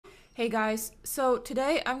Hey guys, so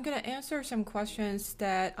today I'm going to answer some questions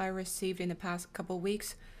that I received in the past couple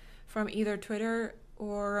weeks from either Twitter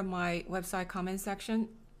or my website comment section.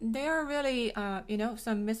 They are really,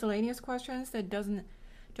 some miscellaneous questions that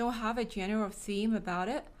don't have a general theme about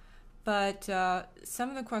it, but some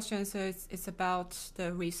of the questions is about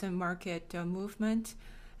the recent market movement.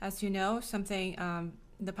 As you know, something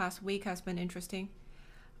the past week has been interesting,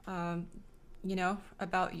 um,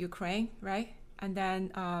 about Ukraine, right? And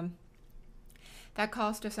then that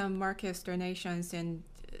caused some market donations in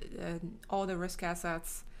all the risk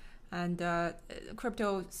assets. And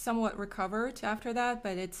crypto somewhat recovered after that,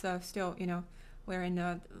 but it's still, we're in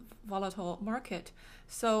a volatile market.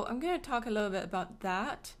 So I'm going to talk a little bit about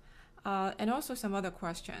that and also some other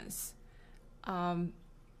questions.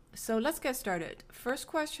 So let's get started. First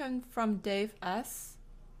question from Dave S.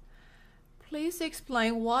 Please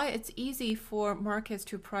explain why it's easy for markets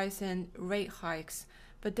to price in rate hikes,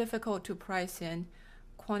 but difficult to price in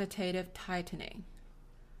quantitative tightening.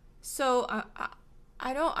 So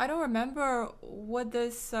I don't remember what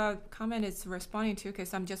this comment is responding to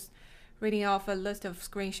because I'm just reading off a list of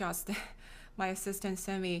screenshots that my assistant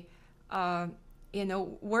sent me in a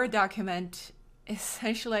Word document.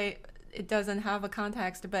 Essentially, it doesn't have a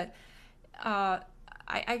context, but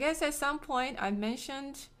I guess at some point I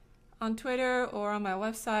mentioned on Twitter or on my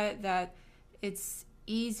website that it's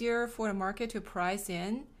easier for the market to price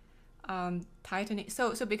in tightening.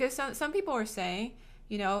 So because some people are saying,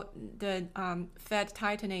 the Fed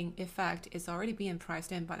tightening effect is already being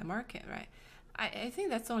priced in by the market, right? I think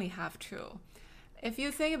that's only half true. If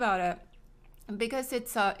you think about it, because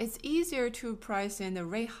it's easier to price in the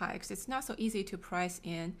rate hikes, it's not so easy to price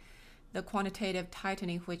in the quantitative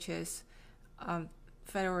tightening, which is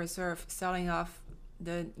Federal Reserve selling off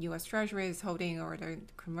the U.S. Treasury is holding, or the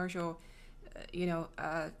commercial,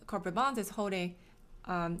 corporate bonds is holding,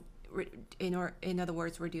 in other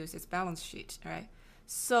words, reduce its balance sheet, right?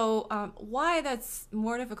 So why that's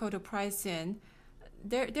more difficult to price in?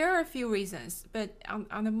 There are a few reasons, but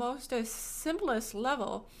on the most simplest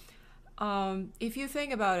level, if you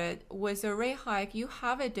think about it, with a rate hike, you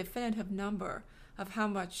have a definitive number of how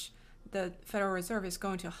much the Federal Reserve is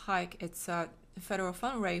going to hike its federal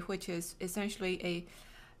fund rate, which is essentially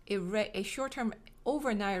a short-term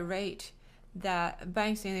overnight rate that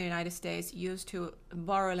banks in the United States use to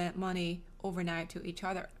borrow lend money overnight to each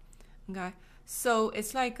other. Okay, so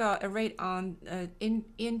it's like a rate on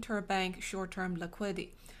interbank short-term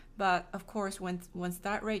liquidity. But of course, once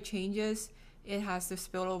that rate changes, it has the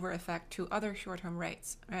spillover effect to other short-term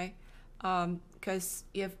rates, right? Because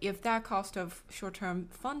if that cost of short-term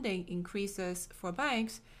funding increases for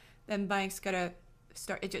banks, then banks gotta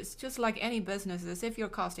start. It's just like any businesses. If your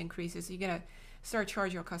cost increases, you gotta start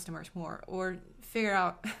charging your customers more, or figure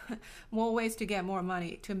out more ways to get more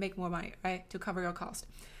money, to make more money, right, to cover your cost.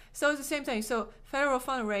 So it's the same thing. So federal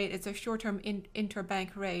fund rate, it's a short-term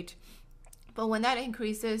interbank rate, but when that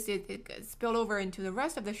increases, it spills over into the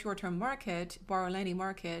rest of the short-term market, borrow lending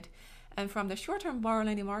market. And from the short-term borrow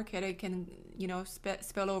lending market, it can,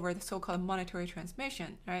 spill over the so-called monetary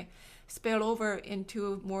transmission, right? Spill over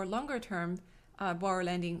into more longer-term borrow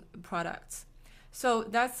lending products. So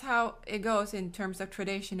that's how it goes in terms of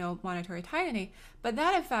traditional monetary tightening. But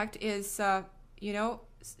that effect is,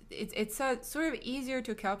 it's sort of easier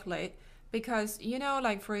to calculate because,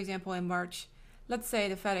 like for example, in March, let's say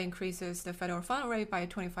the Fed increases the federal fund rate by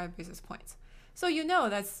 25 basis points. So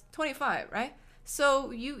that's 25, right?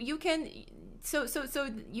 So you can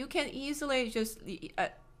easily just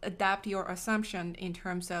adapt your assumption in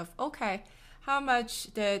terms of, okay, how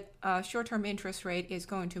much the short-term interest rate is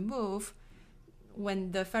going to move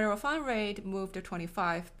when the federal fund rate moved to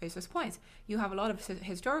 25 basis points. You have a lot of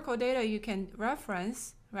historical data you can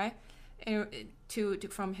reference, right,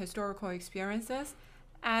 from historical experiences.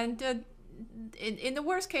 And in the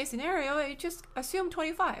worst case scenario, you just assume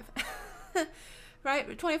 25,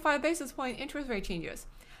 right? 25 basis point interest rate changes.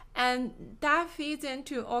 And that feeds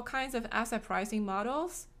into all kinds of asset pricing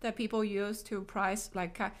models that people use to price,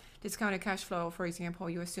 like discounted cash flow, for example.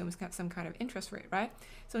 You assume some kind of interest rate, right?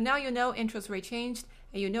 So now interest rate changed,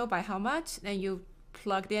 and you know by how much, then you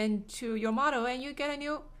plugged into your model, and you get a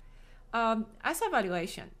new asset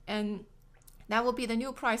valuation. And that will be the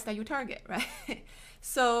new price that you target, right?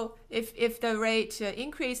 So if the rate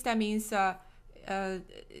increase, that means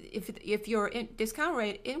if your discount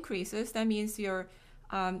rate increases, that means your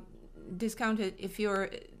discounted, if you're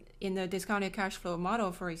in the discounted cash flow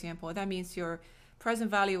model, for example, that means your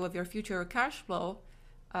present value of your future cash flow,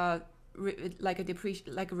 like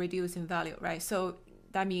a reduce in value, right? So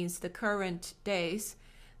that means the current day's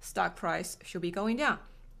stock price should be going down.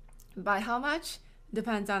 By how much?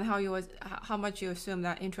 depends on how much you assume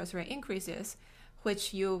that interest rate increases,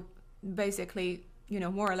 which you basically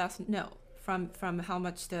more or less know from how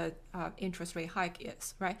much the interest rate hike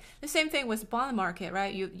is, right? The same thing with bond market,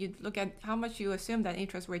 right? You look at how much you assume that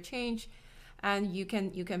interest rate change, and you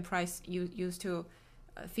can price use to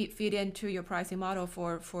feed into your pricing model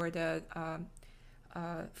for the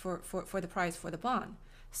for the price for the bond.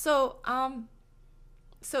 So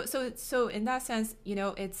so in that sense,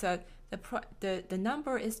 it's the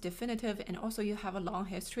number is definitive, and also you have a long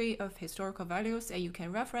history of historical values that you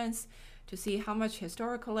can reference to see how much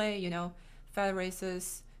historically, Fed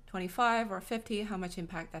raises 25 or 50, how much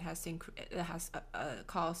impact that has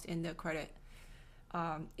caused in the credit,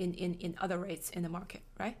 in other rates in the market,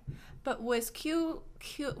 right? But with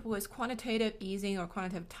with quantitative easing or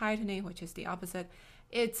quantitative tightening, which is the opposite,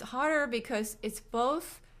 it's harder because it's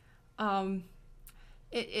both.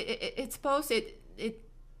 It's both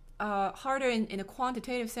harder in a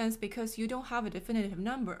quantitative sense because you don't have a definitive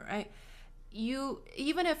number, right?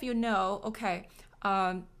 Even if okay,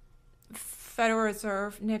 Federal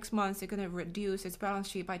Reserve next month is going to reduce its balance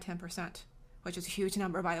sheet by 10%, which is a huge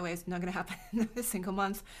number, by the way. It's not going to happen in a single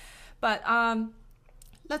month. But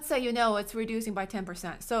let's say it's reducing by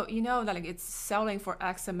 10%. So that it's selling for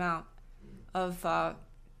X amount of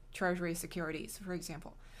Treasury securities, for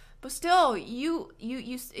example. But still,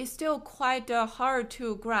 it's still quite hard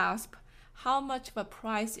to grasp how much of a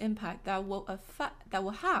price impact that will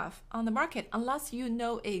have on the market unless you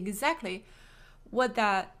know exactly what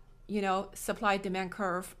that supply demand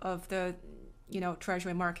curve of the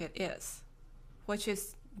Treasury market is, which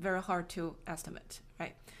is very hard to estimate,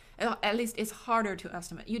 right? At least it's harder to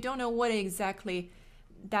estimate. You don't know what exactly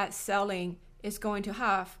that selling is going to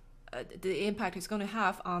have. The impact is going to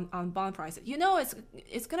have on bond prices.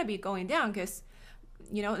 It's going to be going down because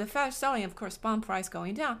the Fed selling, of course, bond price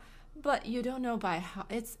going down, but you don't know by how.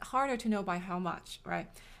 It's harder to know by how much, right?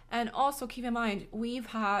 And also keep in mind, we've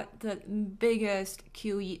had the biggest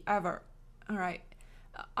QE ever, all right,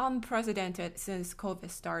 unprecedented since COVID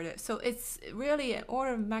started. So it's really an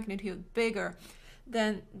order of magnitude bigger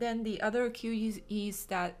than the other QEs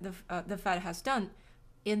that the Fed has done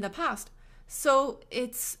in the past. So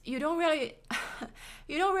you don't really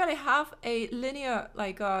have a linear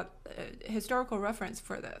historical reference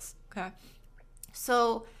for this. Okay,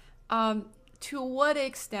 so to what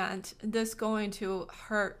extent this going to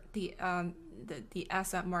hurt the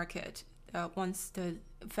asset market once the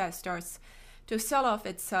Fed starts to sell off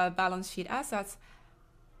its balance sheet assets?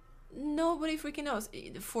 Nobody freaking knows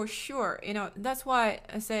for sure. That's why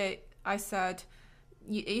I said.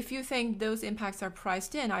 If you think those impacts are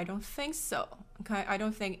priced in, I don't think so. Okay, I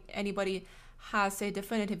don't think anybody has a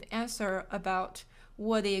definitive answer about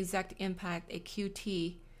what the exact impact a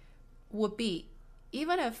QT would be,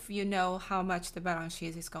 even if you know how much the balance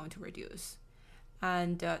sheet is going to reduce.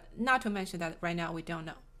 And not to mention that right now we don't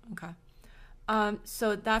know. Okay,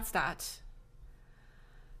 so that's that.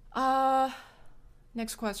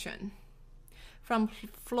 Next question from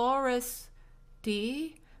Flores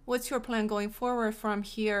D. What's your plan going forward from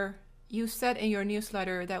here? You said in your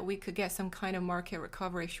newsletter that we could get some kind of market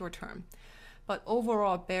recovery short term, but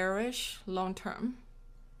overall bearish long term.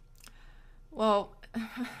 Well,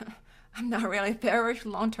 I'm not really bearish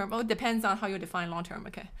long term. Well, it depends on how you define long term.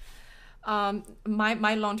 Okay,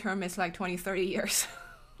 my long term is like 20, 30 years.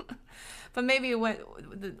 But maybe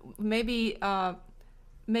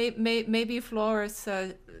maybe Flores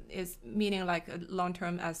is meaning like long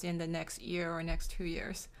term as in the next year or next 2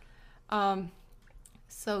 years.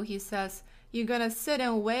 So he says, you're going to sit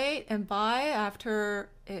and wait and buy after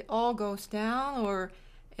it all goes down, or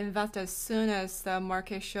invest as soon as the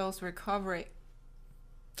market shows recovery?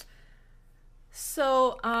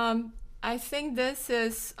 So I think this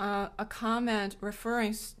is a comment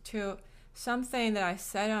referring to something that I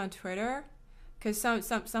said on Twitter, because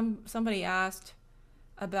somebody asked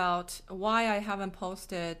about why I haven't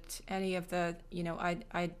posted any of the,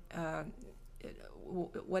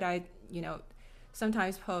 what I,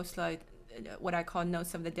 sometimes post like what I call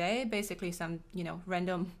notes of the day, basically some,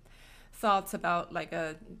 random thoughts about like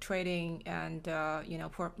trading and,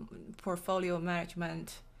 portfolio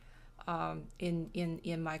management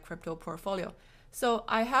in my crypto portfolio. So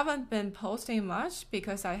I haven't been posting much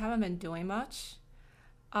because I haven't been doing much.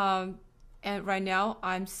 And right now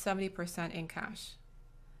I'm 70% in cash.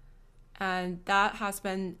 And that has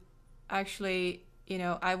been actually,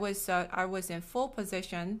 I was in full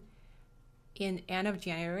position in end of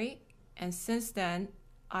January, and since then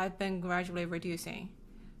I've been gradually reducing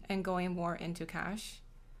and going more into cash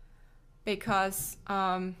because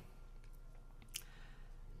again,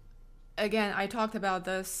 I talked about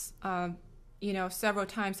this several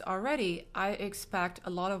times already, I expect a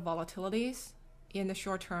lot of volatilities in the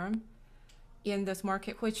short term in this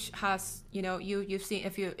market, which has, you've seen,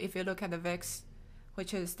 if you look at the VIX,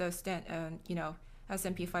 which is the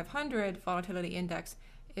S&P 500 volatility index,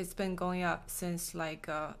 it's been going up since like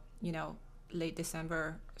late December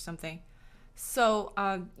or something. So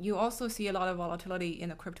you also see a lot of volatility in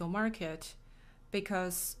the crypto market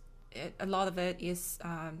because a lot of it is,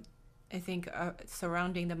 I think,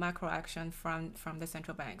 surrounding the macro action from the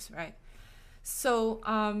central banks, right? So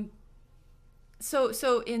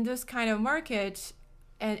so in this kind of market,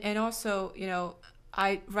 and also,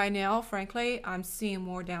 I right now, frankly, I'm seeing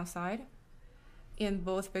more downside in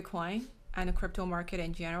both Bitcoin and the crypto market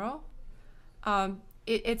in general.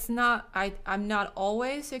 It's not, I'm not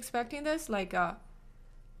always expecting this. Like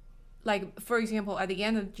for example, at the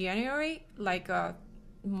end of January,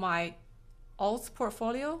 my alts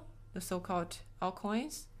portfolio, the so-called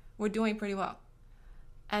altcoins, were doing pretty well.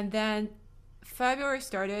 And then February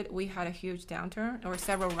started, we had a huge downturn, or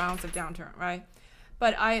several rounds of downturn, right?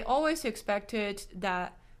 But I always expected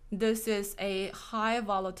that this is a high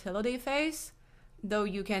volatility phase, though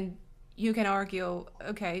you can argue,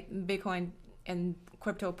 okay, Bitcoin and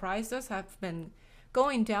crypto prices have been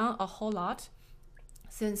going down a whole lot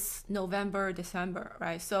since November, December,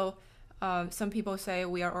 right? So some people say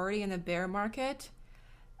we are already in a bear market.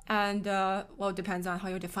 And well, it depends on how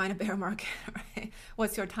you define a bear market, right?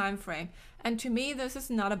 What's your time frame? And to me, this is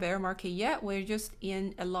not a bear market yet. We're just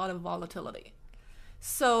in a lot of volatility.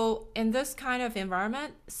 So in this kind of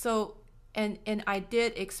environment, and I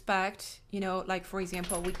did expect, like for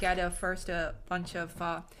example, we get a bunch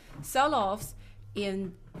of sell-offs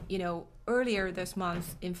in, earlier this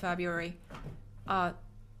month in February. At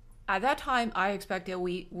that time, I expected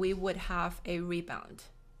we would have a rebound,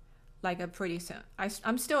 like a pretty soon.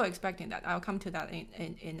 I'm still expecting that. I'll come to that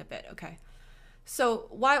in a bit, okay? So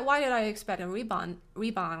why did I expect a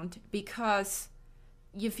rebound? Because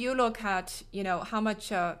if you look at, how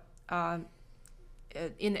much in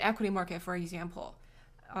the equity market, for example,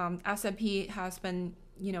 S&P has been,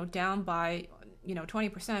 down by,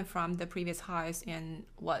 20% from the previous highs in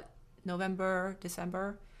November,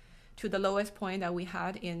 December, to the lowest point that we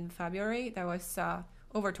had in February. That was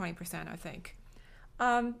over 20%, I think.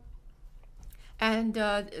 And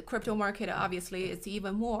crypto market, obviously, it's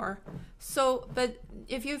even more. So, but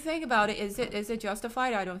if you think about it, is it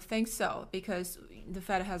justified? I don't think so, because the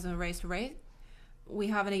Fed hasn't raised rate. We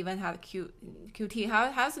haven't even had QT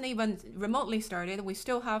hasn't even remotely started. We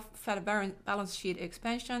still have Fed balance sheet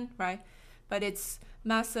expansion, right? But it's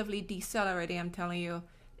massively decelerating. I'm telling you,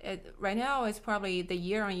 right now it's probably the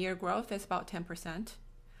year-on-year growth is about 10%.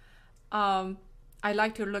 I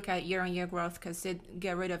like to look at year-on-year growth because it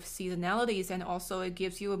get rid of seasonalities, and also it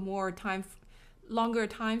gives you a longer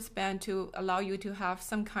time span to allow you to have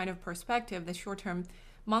some kind of perspective. The short-term,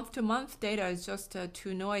 month-to-month data is just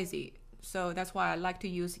too noisy. So that's why I like to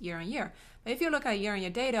use year-on-year. But if you look at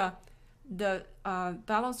year-on-year data, the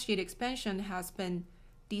balance sheet expansion has been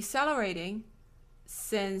decelerating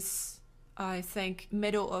since, I think,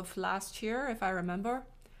 middle of last year, if I remember.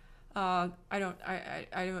 I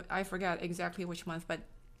forget exactly which month, but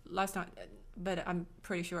last time, but I'm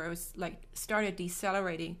pretty sure it was started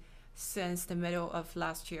decelerating since the middle of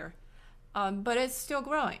last year. But it's still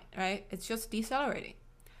growing, right? It's just decelerating.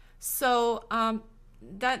 So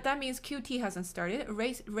that means QT hasn't started,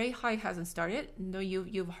 rate hike hasn't started. No,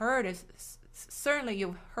 you've heard certainly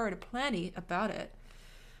you've heard plenty about it.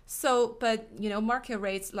 So, but market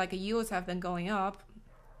rates like yields have been going up.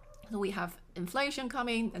 We have inflation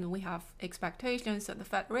coming, and we have expectations of the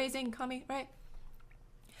Fed raising coming, right?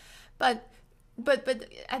 But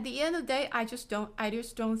at the end of the day, I just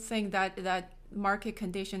don't think that market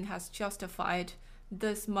condition has justified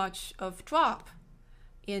this much of drop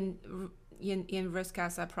in risk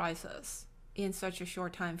asset prices in such a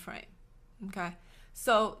short time frame. Okay,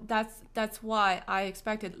 so that's why I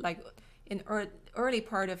expected, in early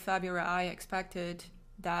part of February, I expected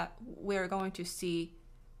that we're going to see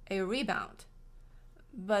a rebound.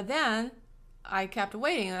 But then I kept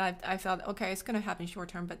waiting, and I felt, okay, it's going to happen short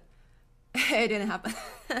term, but it didn't happen.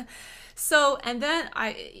 So then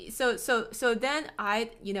I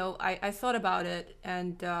thought about it,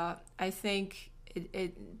 and I think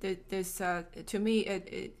to me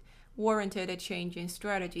it warranted a change in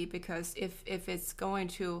strategy, because if it's going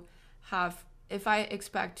to have, if I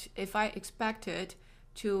expected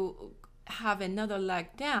to have another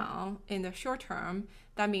leg down in the short term,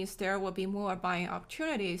 that means there will be more buying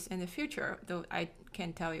opportunities in the future, though I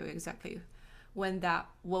can't tell you exactly when that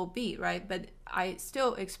will be, right? But I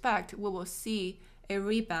still expect we will see a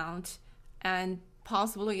rebound, and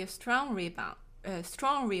possibly a strong rebound,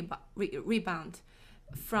 rebound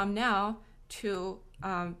from now to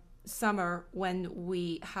summer when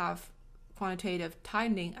we have quantitative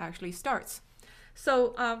tightening actually starts.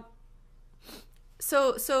 So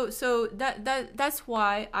that's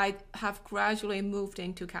why I have gradually moved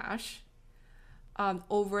into cash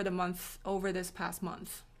over this past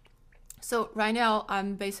month. So right now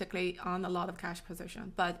I'm basically on a lot of cash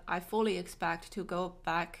position, but I fully expect to go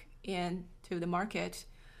back into the market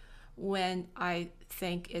when I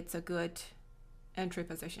think it's a good entry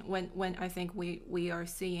position, when I think we are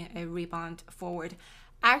seeing a rebound forward.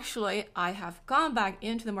 Actually, I have gone back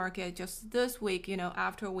into the market just this week,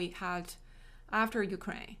 after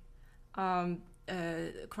Ukraine, after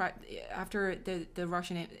the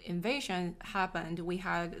Russian invasion happened, we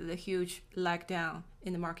had the huge leg down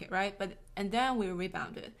in the market, right? And then we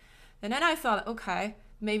rebounded. And then I thought, okay,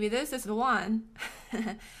 maybe this is the one.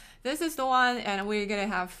 This is the one, and we're going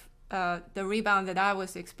to have the rebound that I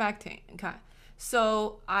was expecting. Okay.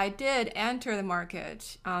 So I did enter the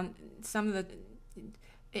market on some of the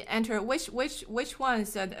which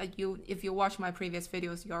ones that if you watch my previous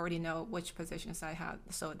videos, you already know which positions I had,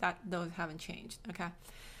 so that those haven't changed. Okay,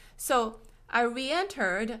 so I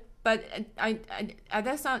re-entered, but I at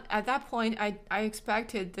that point I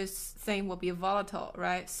expected this thing will be volatile,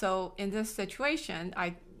 right? So in this situation,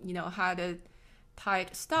 I had a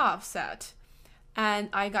tight stop set, and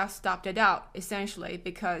I got stopped it out essentially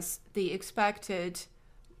because the expected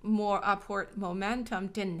more upward momentum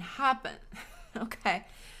didn't happen. Okay,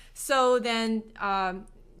 so then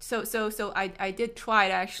so I did try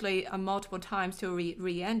it actually multiple times to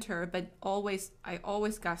re-enter, but I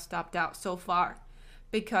always got stopped out so far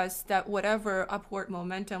because that whatever upward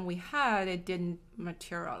momentum we had, it didn't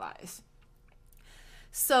materialize.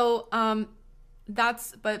 So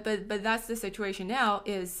that's the situation now.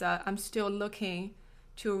 Is I'm still looking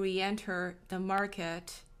to re-enter the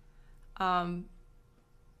market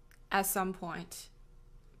at some point,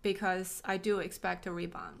 because I do expect a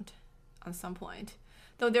rebound at some point.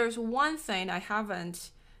 Though there's one thing I haven't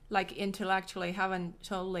intellectually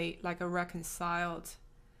totally reconciled,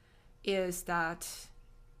 is that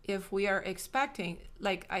if we are expecting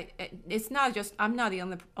it's not just I'm not the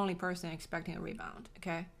only person expecting a rebound.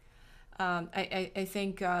 Okay, I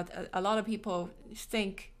think a lot of people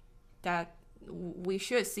think that we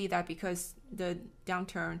should see that because the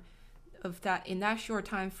downturn of that in that short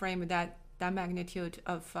time frame, that magnitude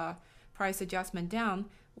of price adjustment down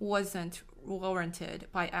wasn't warranted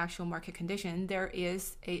by actual market condition. There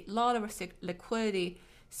is a lot of liquidity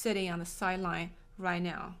sitting on the sideline right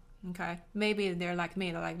now. Okay, maybe they're like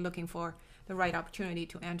me, they're looking for the right opportunity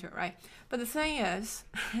to enter, right? But the thing is,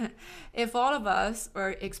 if all of us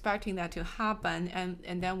are expecting that to happen,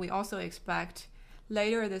 and then we also expect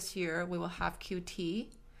later this year we will have QT,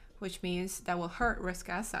 which means that will hurt risk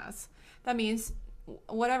assets. That means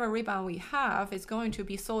whatever rebound we have is going to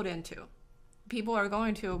be sold into. People are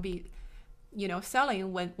going to be,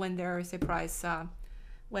 selling when there is a price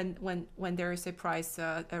when there is a price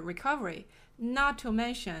recovery. Not to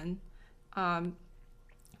mention,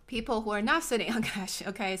 people who are not sitting on cash,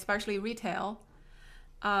 okay, especially retail.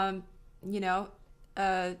 A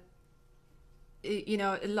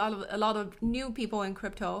lot of new people in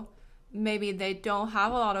crypto, maybe they don't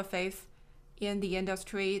have a lot of faith in the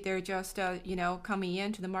industry. They're just coming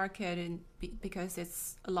into the market and because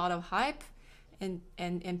it's a lot of hype, and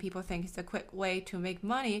people think it's a quick way to make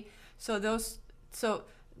money. So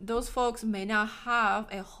those folks may not have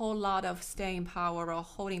a whole lot of staying power or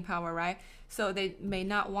holding power, right? So they may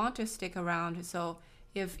not want to stick around. So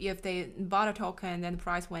if they bought a token, then the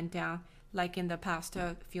price went down, like in the past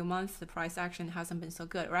few months, the price action hasn't been so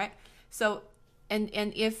good, right? So and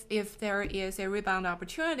if there is a rebound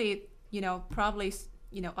opportunity, probably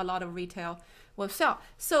a lot of retail will sell.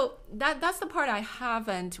 So that's the part I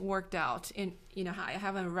haven't worked out in, I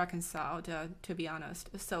haven't reconciled, to be honest.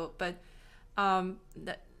 So but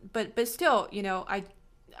still,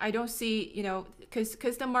 I don't see,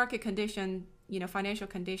 because the market condition, financial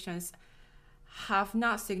conditions have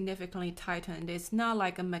not significantly tightened. It's not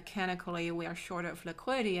like mechanically we are short of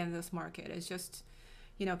liquidity in this market. It's just,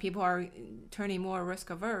 people are turning more risk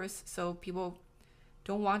averse, so people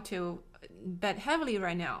don't want to bet heavily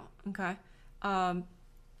right now. Okay,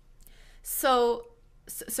 so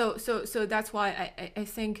that's why I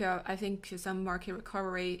think some market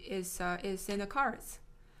recovery is in the cards.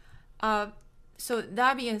 So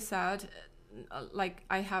that being said, like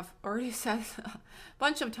I have already said a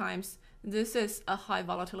bunch of times, this is a high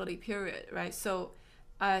volatility period, right? So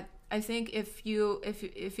I think if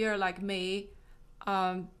you're like me,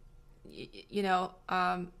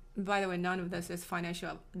 by the way, none of this is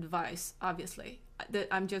financial advice, obviously.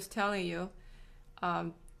 I'm just telling you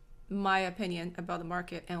um, my opinion about the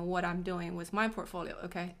market and what I'm doing with my portfolio.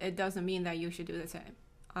 Okay, it doesn't mean that you should do the same.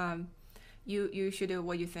 Um, you should do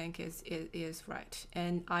what you think is right,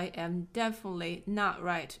 and I am definitely not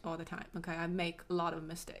right all the time. Okay, I make a lot of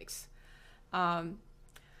mistakes. Um,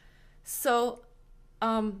 so,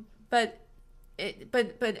 but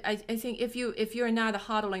I think if you're not a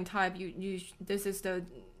hodling type,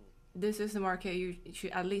 this is the market you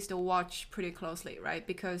should at least watch pretty closely, right?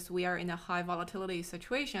 Because we are in a high volatility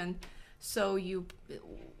situation. So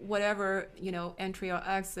whatever, entry or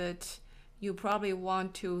exit, you probably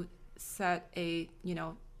want to set a,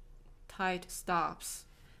 tight stops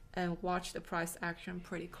and watch the price action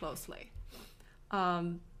pretty closely.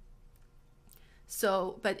 Um,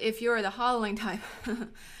 but if you're the hodling type,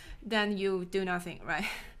 then you do nothing, right?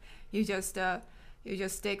 You just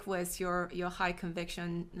stick with your high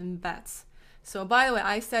conviction bets. So by the way,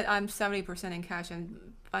 I said I'm 70% in cash, and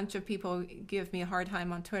a bunch of people give me a hard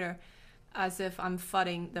time on Twitter as if I'm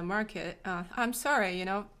fudding the market. I'm sorry,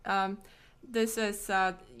 this is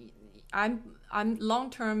I'm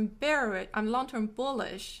long-term bearish. I'm long-term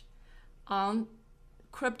bullish on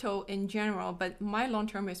crypto in general, but my long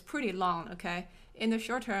term is pretty long. Okay, in the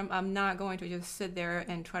short term, I'm not going to just sit there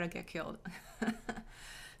and try to get killed.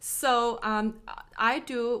 So I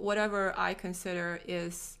do whatever I consider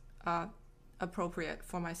is appropriate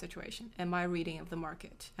for my situation and my reading of the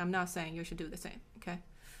market. I'm not saying you should do the same. Okay.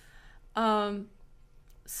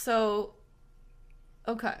 So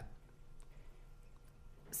okay.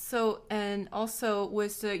 So, and also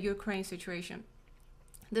with the Ukraine situation,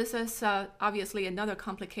 this is obviously another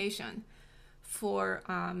complication for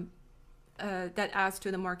that adds to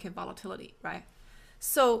the market volatility, right?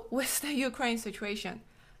 So with the Ukraine situation,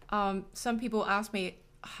 some people ask me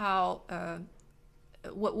how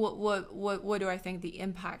what do I think the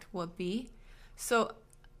impact would be? So,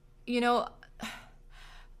 to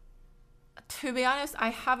be honest, I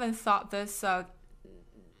haven't thought this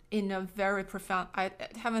in a very profound. I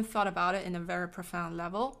haven't thought about it in a very profound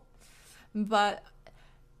level, but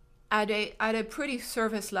at a pretty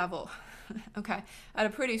surface level, okay, at a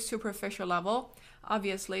pretty superficial level,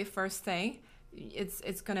 obviously, first thing,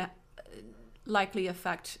 it's gonna likely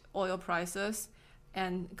affect oil prices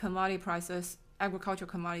and commodity prices,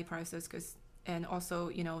 agricultural commodity prices, and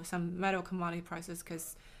also some metal commodity prices,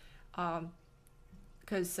 because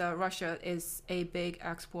Russia is a big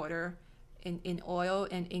exporter in oil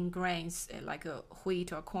and in grains like a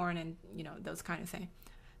wheat or corn and those kind of things.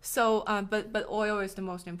 So but oil is the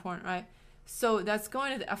most important, right? So that's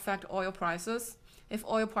going to affect oil prices. If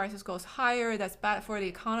oil prices goes higher, that's bad for the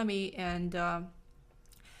economy and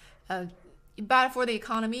bad for the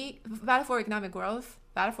economy, bad for economic growth,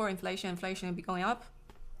 bad for inflation. Inflation will be going up,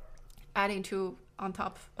 adding to on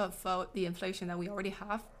top of the inflation that we already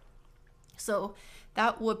have. So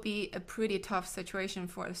that would be a pretty tough situation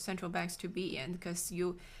for the central banks to be in, because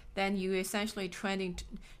you essentially trending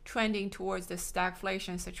towards the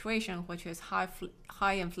stagflation situation, which is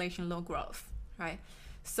high inflation, low growth, right?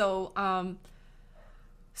 So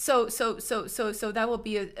so that would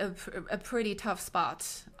be a pretty tough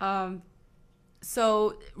spot.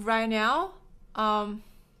 So right now, I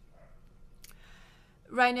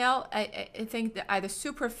think that at the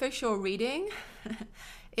superficial reading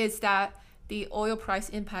is that the oil price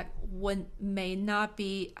impact may not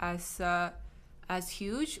be as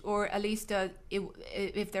huge, or at least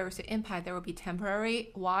if there is an impact, there will be temporary.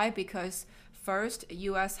 Why? Because first,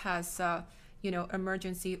 U.S. has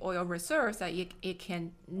emergency oil reserves that it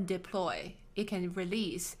can deploy, it can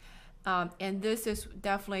release, and this is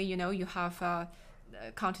definitely you have a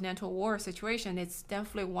continental war situation. It's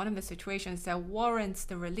definitely one of the situations that warrants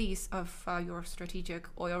the release of your strategic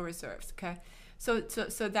oil reserves. Okay. So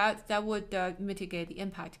that would mitigate the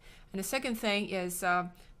impact. And the second thing is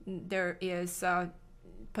there is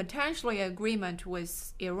potentially agreement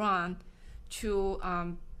with Iran to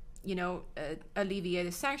alleviate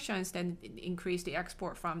the sanctions and increase the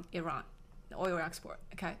export from Iran, the oil export.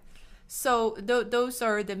 Okay, so those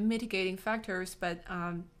are the mitigating factors, but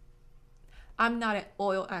I'm not an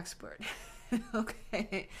oil expert.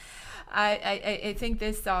 Okay, I think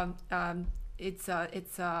this it's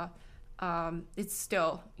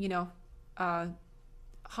still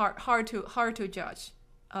hard to judge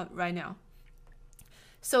right now.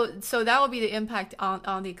 So that will be the impact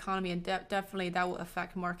on the economy, and definitely that will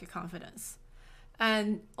affect market confidence.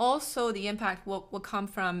 And also the impact will come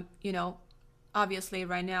from obviously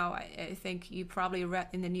right now, I think you probably read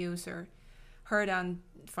in the news or heard on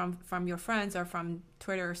from your friends or from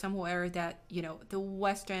Twitter or somewhere that the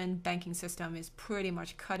Western banking system is pretty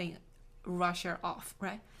much cutting Russia off,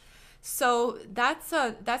 right? So that's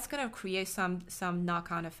going to create some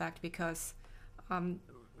knock-on effect because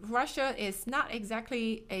Russia is not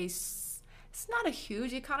exactly it's not a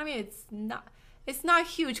huge economy. It's not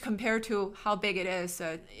huge compared to how big it is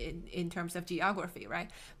in terms of geography, right?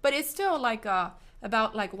 But it's still like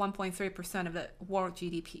about like 1.3% of the world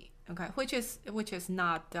GDP, okay, which is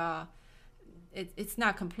not it's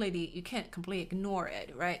not completely, you can't completely ignore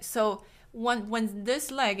it, right? So when this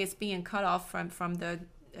leg is being cut off from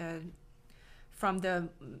the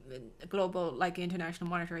global, like, international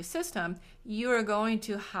monetary system, you're going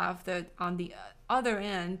to have on the other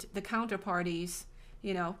end the counterparties,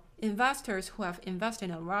 investors who have invested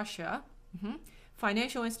in Russia,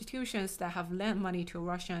 financial institutions that have lent money to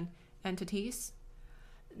Russian entities.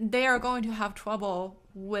 They are going to have trouble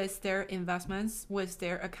with their investments, with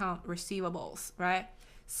their account receivables, right?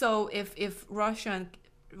 So if Russia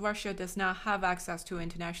does not have access to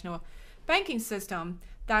international banking system,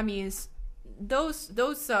 that means those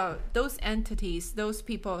entities, those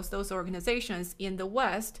peoples, those organizations in the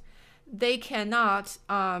West, they cannot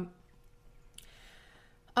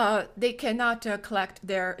collect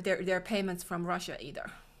their payments from Russia either.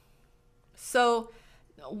 So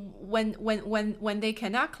when they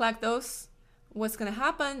cannot collect those, what's going to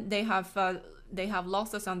happen? They have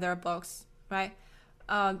losses on their books, right?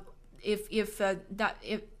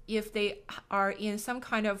 If they are in some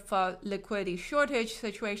kind of liquidity shortage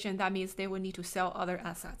situation, that means they will need to sell other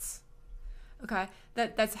assets. Okay,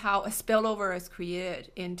 that's how a spillover is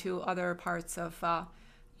created into other parts of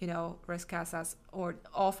risk assets or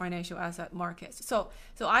all financial asset markets. So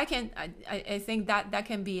I think that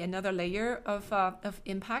can be another layer of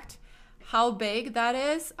impact. How big that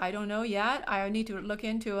is, I don't know yet. I need to look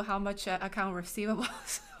into how much account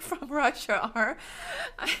receivables from Russia are,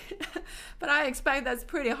 but I expect that's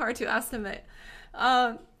pretty hard to estimate.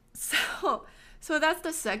 So that's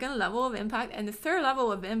the second level of impact, and the third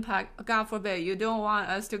level of impact, God forbid, you don't want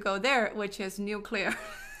us to go there, which is nuclear.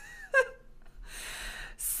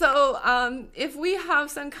 So if we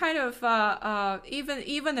have some kind of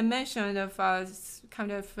even the mention of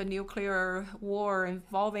kind of a nuclear war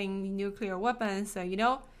involving nuclear weapons,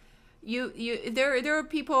 there are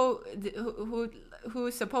people who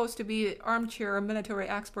are supposed to be armchair military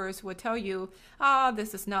experts would tell you,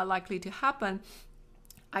 this is not likely to happen.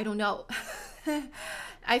 I don't know.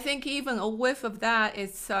 I think even a whiff of that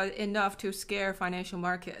is enough to scare financial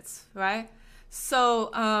markets, right? So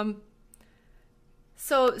I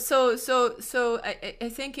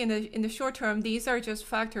think in the short term, these are just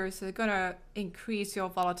factors that are gonna increase your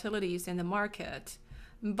volatilities in the market,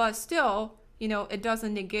 but still, it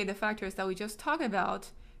doesn't negate the factors that we just talked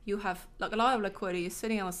about. You have like a lot of liquidity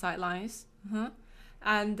sitting on the sidelines,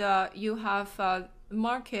 and you have a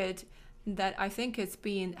market that I think has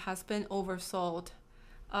been oversold,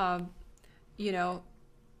 at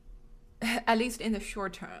least in the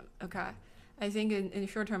short term. Okay, I think in the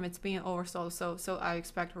short term it's being oversold, so I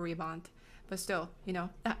expect a rebound. But still,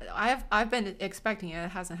 I've been expecting it.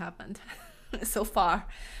 It hasn't happened so far,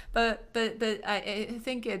 but I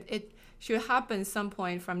think it should happen some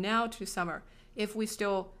point from now to summer if we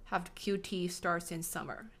still have QT starts in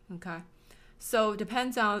summer. Okay. So it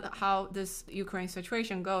depends on how this Ukraine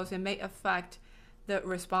situation goes. It may affect the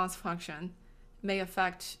response function, may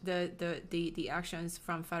affect the actions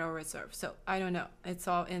from Federal Reserve. So I don't know. It's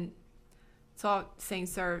all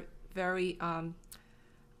things are very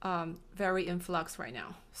very in flux right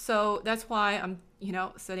now. So that's why I'm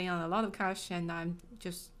sitting on a lot of cash, and I'm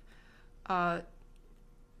just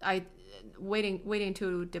waiting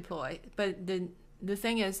to deploy. But the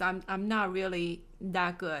thing is, I'm not really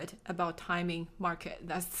that good about timing market.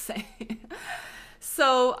 That's the same.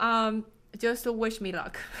 So just to wish me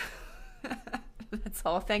luck. That's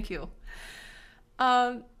all. Thank you.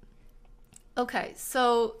 Okay,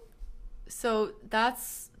 so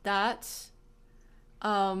that's that.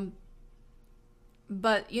 But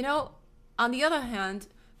on the other hand,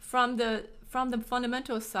 from the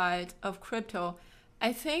fundamental side of crypto,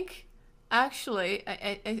 I think actually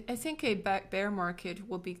I think a bear market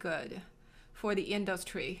will be good for the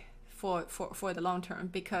industry for the long term,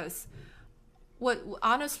 because the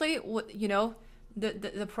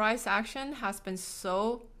price action has been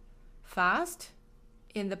so fast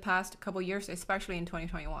in the past couple years, especially in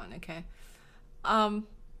 2021. Okay,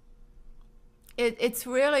 it's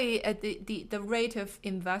really at the rate of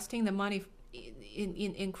investing the money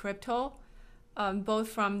in crypto, both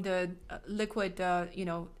from the liquid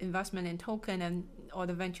investment in token or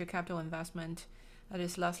the venture capital investment that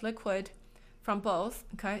is less liquid, from both.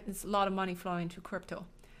 Okay, it's a lot of money flowing to crypto.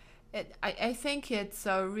 I think it's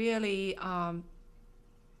really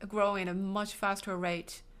growing at a much faster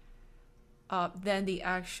rate than the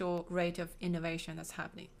actual rate of innovation that's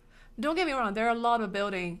happening. Don't get me wrong, there are a lot of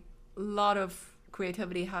building, a lot of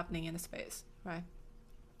creativity happening in the space, right?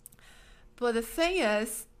 But the thing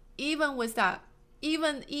is, even with that,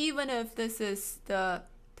 even if this is the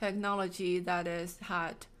technology that is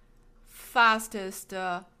had fastest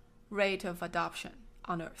rate of adoption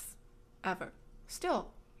on Earth ever,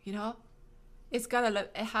 still, it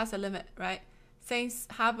has a limit, right? Things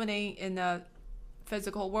happening in the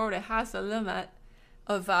physical world, it has a limit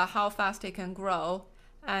of how fast it can grow,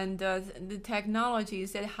 and the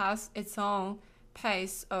technologies, it has its own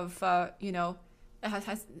pace of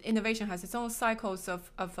innovation has its own cycles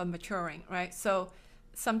of maturing, right? So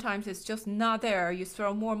sometimes it's just not there. You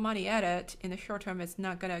throw more money at it, in the short term, it's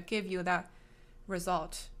not going to give you that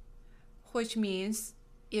result, which means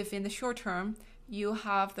if in the short term you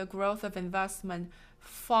have the growth of investment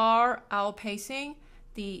far outpacing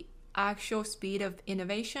the actual speed of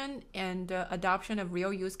innovation and adoption of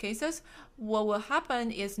real use cases, what will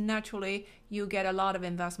happen is naturally you get a lot of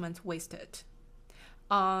investments wasted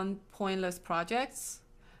on pointless projects,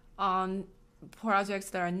 on projects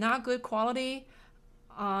that are not good quality,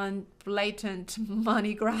 on blatant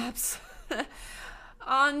money grabs,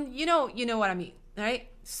 on you know what I mean, right?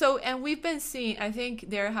 So, and we've been seeing, I think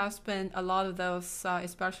there has been a lot of those,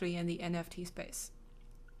 especially in the NFT space.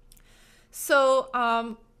 So,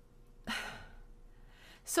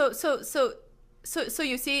 so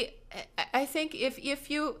you see, I think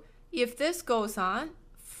if this goes on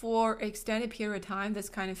for extended period of time, this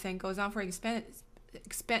kind of thing goes on for extended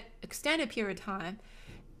period of time,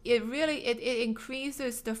 it really it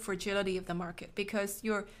increases the fragility of the market, because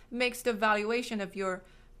makes the valuation of your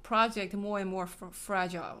project more and more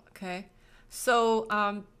fragile. Okay, so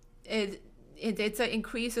it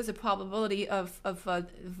increases the probability of a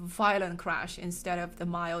violent crash instead of the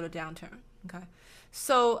mild downturn. Okay,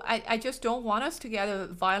 so I just don't want us to get a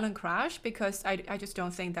violent crash, because I just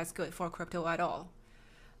don't think that's good for crypto at all.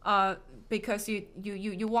 Because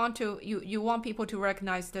you want people to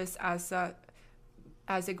recognize this as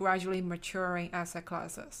a gradually maturing asset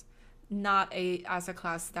classes, not a asset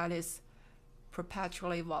class that is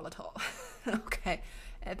perpetually volatile. Okay,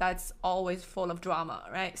 that's always full of drama,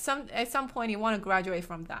 right? At some point you want to graduate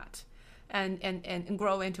from that and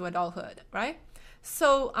grow into adulthood, right?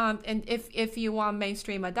 So and if you want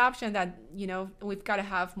mainstream adoption, that we've got to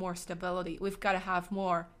have more stability, we've got to have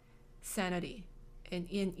more sanity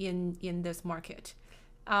in this market,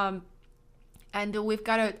 and we've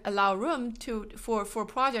got to allow room for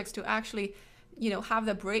projects to actually have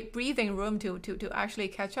the breathing room to actually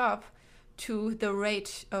catch up to the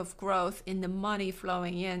rate of growth in the money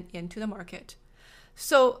flowing into the market.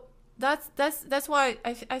 So that's why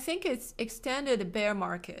I think it's extended bear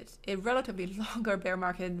market, a relatively longer bear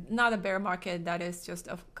market, not a bear market that is just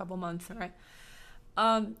a couple months, right?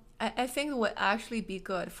 I think it would actually be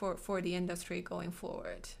good for the industry going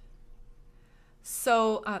forward.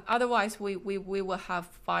 So otherwise we will have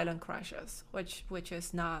violent crashes, which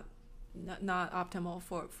is not optimal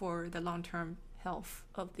for the long-term health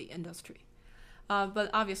of the industry. But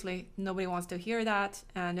obviously nobody wants to hear that,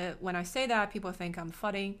 and when I say that, people think I'm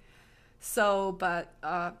fudding. So, but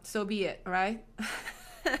so be it, right?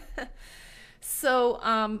 So,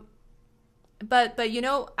 but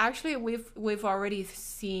actually we've already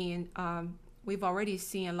seen a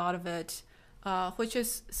lot of it, which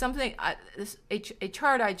is something a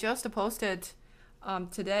chart I just posted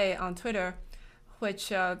today on Twitter,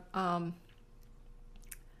 which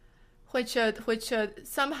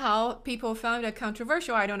somehow people found it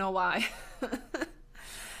controversial. I don't know why.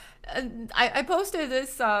 I posted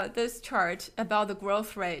this chart about the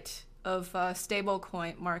growth rate of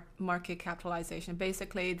stablecoin market capitalization.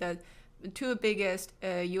 Basically, the two biggest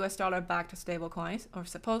US dollar-backed stablecoins, or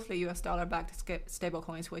supposedly US dollar-backed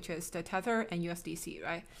stablecoins, which is the Tether and USDC,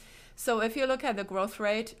 right? So if you look at the growth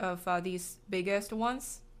rate of these biggest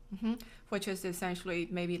ones, which is essentially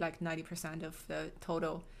maybe like 90% of the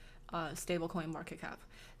total stablecoin market cap.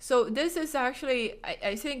 So this is actually,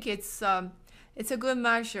 I think it's a good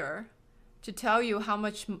measure to tell you how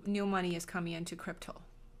much new money is coming into crypto.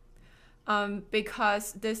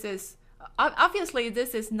 Because this is obviously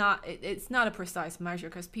it's not a precise measure,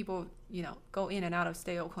 because people go in and out of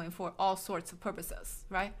stablecoin for all sorts of purposes,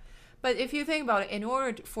 right? But if you think about it, in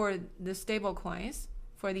order for these stablecoins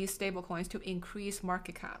to increase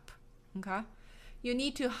market cap, okay, you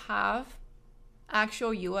need to have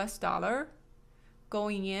actual US dollar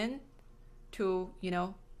going in to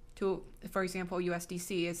to, for example,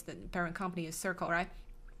 USDC is the parent company is Circle, right?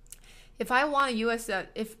 If I want a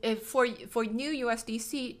if for new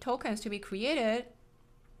USDC tokens to be created,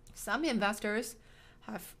 some investors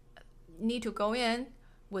need to go in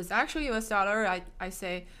with actual US dollar. I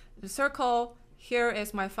say, Circle, here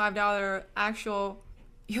is my $5 actual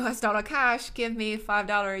US dollar cash. Give me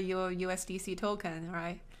 $5 your USDC token,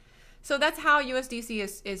 right? So that's how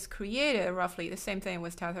USDC is created, roughly. The same thing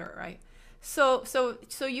with Tether, right? So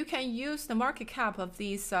you can use the market cap of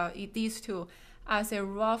these two as a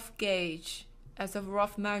rough gauge, as a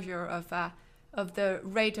rough measure of the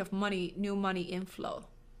rate of new money inflow,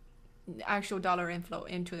 actual dollar inflow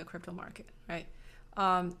into the crypto market, right?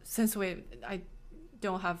 Since I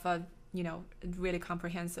don't have a really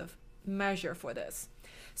comprehensive measure for this.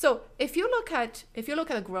 So if you look at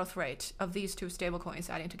the growth rate of these two stablecoins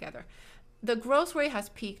adding together, the growth rate has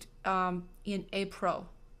peaked in April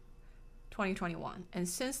 2021, and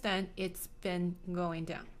since then it's been going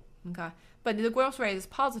down. Okay, but the growth rate is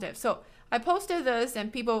positive. So I posted this,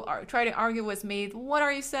 and people try to argue with me. What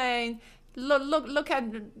are you saying? Look at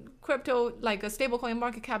crypto, like a stablecoin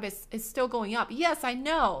market cap is still going up. Yes, I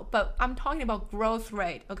know, but I'm talking about growth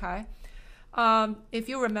rate. Okay. If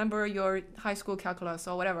you remember your high school calculus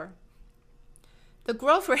or whatever, the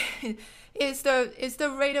growth rate is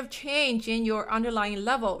the rate of change in your underlying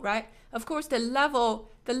level, right? Of course, the level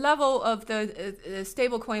of the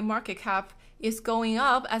stablecoin market cap is going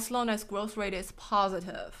up as long as growth rate is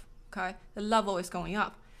positive. Okay, the level is going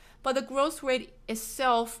up, but the growth rate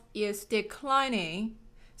itself is declining.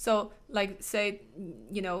 So, like, say,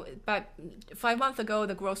 about 5 months ago,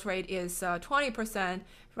 the growth rate is 20%.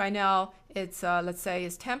 Right now, it's let's say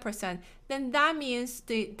it's 10%. Then that means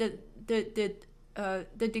the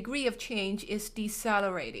degree of change is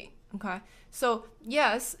decelerating. Okay, so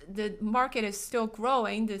yes, the market is still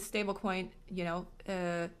growing. The stablecoin,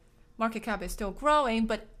 market cap is still growing,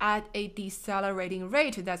 but at a decelerating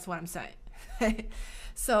rate. That's what I'm saying.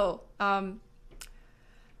 So, I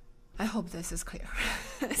hope this is clear.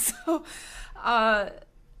 So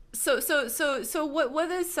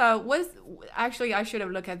what actually, I should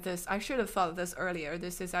have looked at this. I should have thought of this earlier.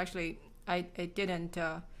 This is actually, I didn't,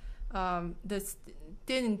 this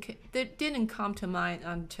didn't come to mind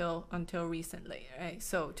until recently, right?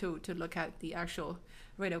 So to look at the actual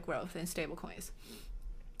rate of growth in stablecoins.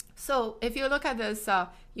 So if you look at this,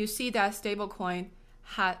 you see that stablecoin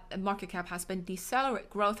market cap has been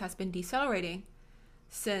growth has been decelerating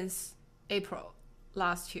since April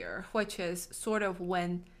last year, which is sort of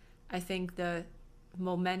when I think the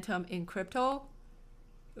momentum in crypto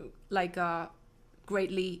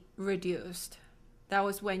greatly reduced. That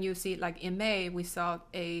was when you see, like in May, we saw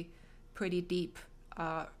a pretty deep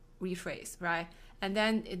retrace, right? And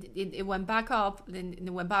then it went back up, then it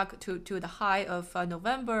went back to the high of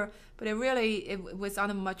November, but it was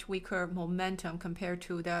on a much weaker momentum compared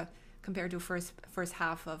to first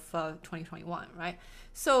half of 2021, right?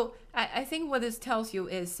 So I think what this tells you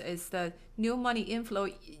is the new money inflow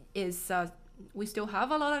is we still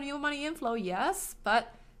have a lot of new money inflow, yes,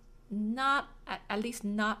 but not at least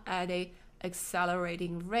not at a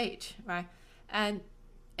accelerating rate, right? And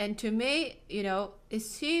to me, it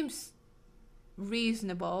seems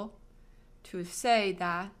reasonable to say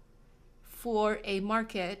that for a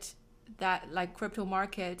market that, like crypto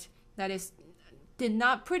market, that is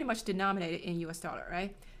pretty much denominated in US dollar,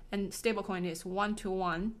 right? And stablecoin is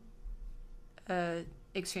 1-to-1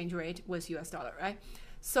 exchange rate with US dollar, right?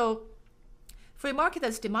 So for a market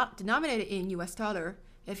that's denominated in US dollar,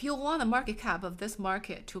 if you want the market cap of this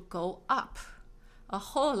market to go up a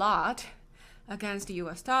whole lot against the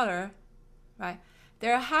US dollar, right,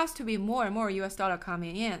 there has to be more and more US dollar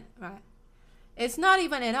coming in, right? It's not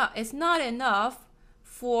even enough. It's not enough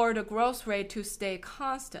for the growth rate to stay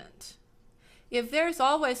constant. If there's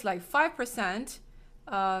always like 5%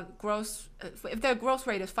 growth, if the growth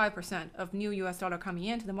rate is 5% of new US dollar coming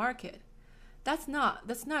into the market, that's not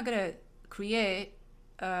gonna create.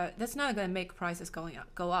 That's not gonna make prices go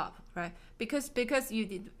up, right? Because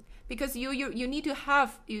you need to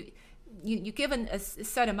have you given a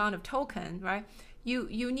set amount of token, right?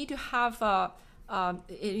 You need to have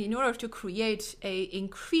in order to create a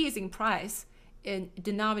increasing price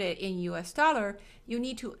denominated in US dollar, you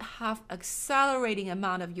need to have accelerating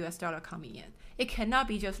amount of US dollar coming in. It cannot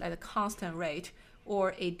be just like a constant rate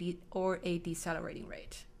or a decelerating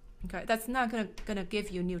rate. Okay, that's not gonna give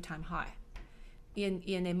you new time high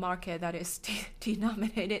in a market that is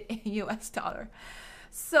denominated in US dollar.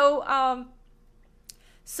 So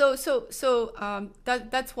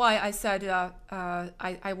that's why I said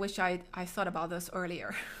I wish I thought about this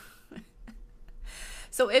earlier.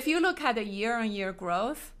 So if you look at the year-on-year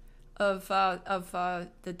growth of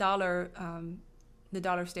the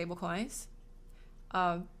dollar stable coins,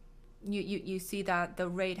 you see that the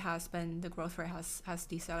growth rate has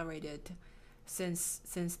decelerated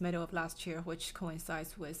since middle of last year, which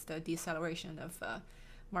coincides with the deceleration of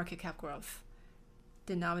market cap growth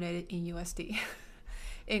denominated in USD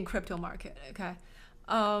in crypto market. Okay,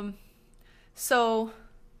 so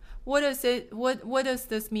what does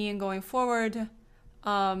this mean going forward?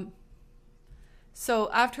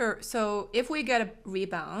 So if we get a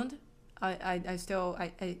rebound, I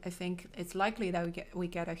think it's likely that we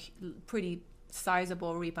get a pretty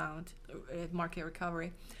sizable rebound, market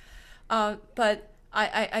recovery. But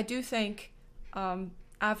I do think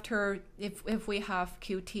after if we have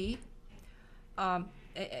QT, I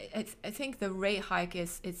think the rate hike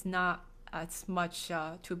is not as much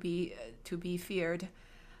to be feared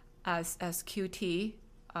as QT.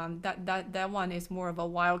 That one is more of a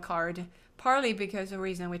wild card, partly because the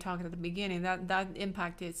reason we talked at the beginning, that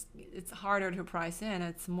impact it's harder to price in.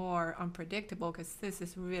 It's more unpredictable because this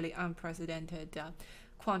is really unprecedented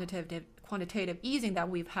quantitative easing that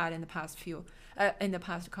we've had in the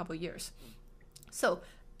past couple of years. So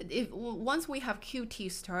once we have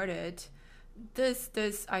QT started,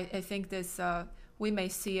 I think we may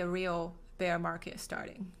see a real bear market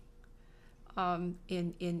starting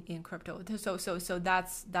in crypto. So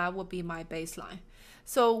that would be my baseline.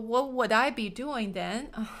 So what would I be doing then?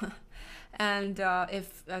 And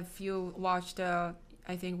if you watched I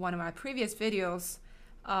think one of my previous videos,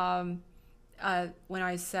 when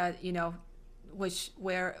I said,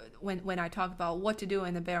 when I talk about what to do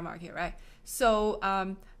in the bear market, right? So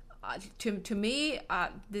to me,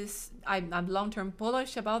 I'm long-term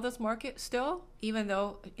bullish about this market still, even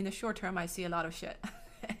though in the short term I see a lot of shit.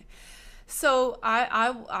 So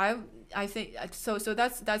I think so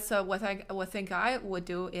that's what I think I would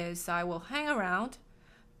do is I will hang around,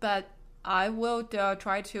 but I will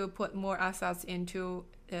try to put more assets into.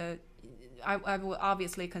 I will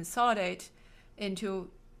obviously consolidate into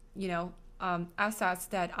assets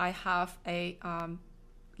that I have a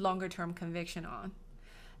longer term conviction on,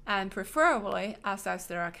 and preferably assets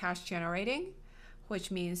that are cash generating, which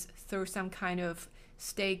means through some kind of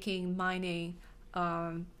staking, mining,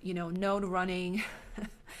 node running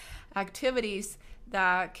activities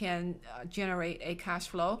that can generate a cash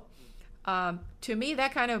flow. To me,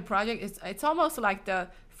 that kind of project it's almost like the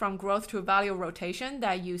from growth to value rotation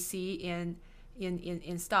that you see in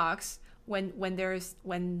stocks. When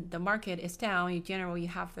the market is down, you generally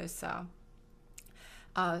have this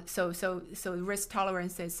so risk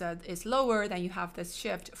tolerance is lower, then you have this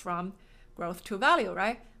shift from growth to value,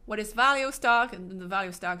 right? What is value stock? And the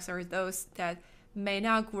value stocks are those that may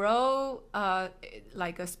not grow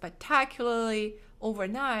like a spectacularly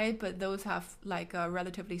overnight, but those have like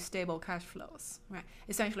relatively stable cash flows, right?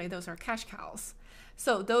 Essentially, those are cash cows.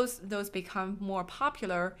 So those become more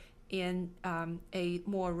popular in a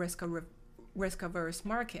more risk averse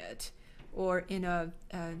market, or in a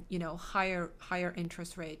higher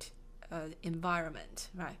interest rate environment,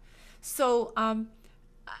 right? So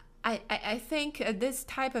I think this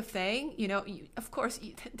type of thing, of course,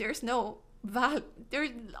 there's no value. There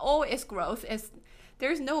always growth.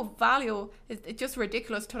 There's no value. It's just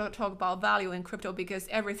ridiculous to talk about value in crypto because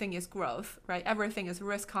everything is growth, right? Everything is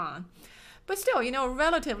risk on. But still,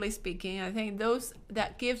 relatively speaking, I think those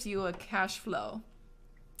that gives you a cash flow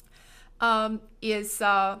is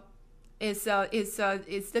the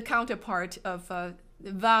counterpart of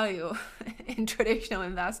value in traditional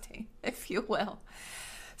investing, if you will.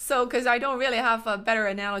 So, because I don't really have a better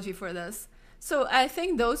analogy for this. So I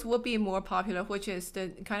think those will be more popular, which is the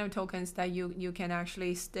kind of tokens that you can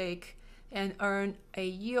actually stake and earn a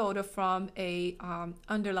yield from a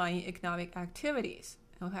underlying economic activities.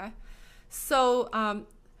 Okay, so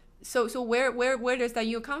where does that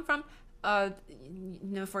yield come from?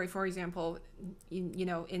 For example,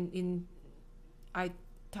 I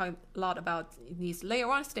talk a lot about these layer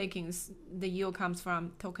one stakings. The yield comes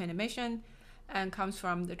from token emission and comes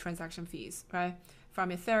from the transaction fees, right? From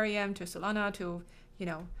Ethereum to Solana to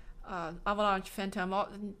Avalanche, Phantom,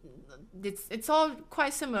 it's all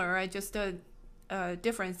quite similar, right? Just the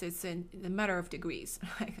difference is in the matter of degrees.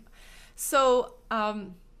 Right? So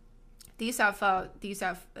these are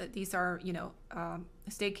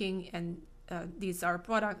staking, and these are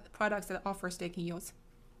products that offer staking yields.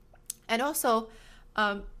 And also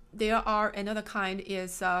there are another kind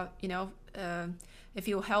is if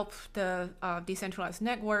you help the decentralized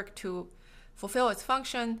network to fulfill its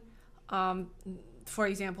function. For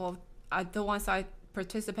example, the ones I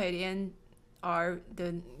participate in are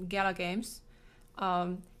the Gala games,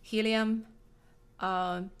 Helium,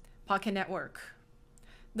 Pocket Network.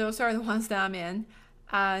 Those are the ones that I'm in,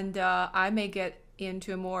 and I may get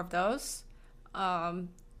into more of those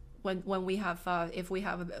when we have if we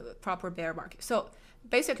have a proper bear market. So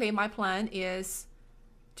basically, my plan is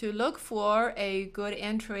to look for a good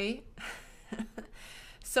entry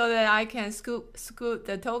so that I can scoot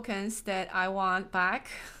the tokens that I want back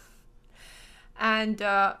and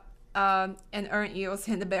earn yields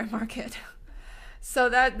in the bear market. So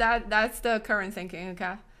that's the current thinking.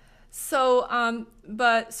 Okay. So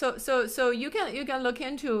so you can look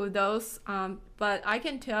into those. But I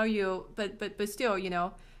can tell you, but still,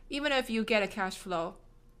 even if you get a cash flow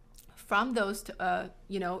from those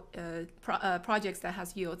projects that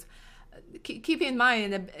has yields, keep in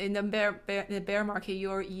mind in the bear market,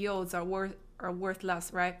 your yields are worth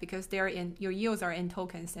less, right? Because your yields are in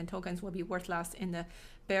tokens, and tokens will be worth less in the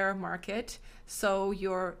bear market. So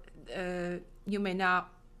you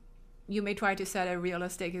may try to set a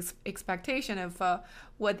realistic expectation of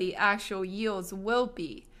what the actual yields will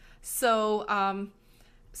be. So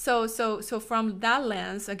from that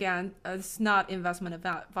lens, again, it's not investment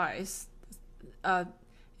advice.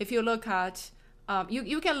 If you look at,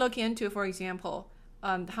 you can look into, for example,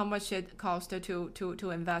 how much it costs to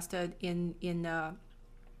invest in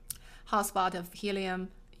hotspot of helium,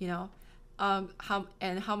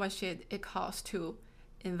 how much it costs to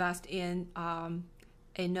invest in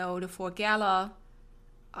a node for Gala.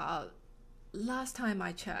 Last time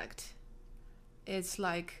I checked, it's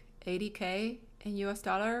like 80K in US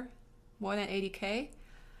dollar, more than 80K.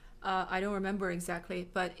 I don't remember exactly,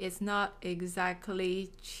 but it's not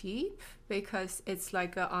exactly cheap because it's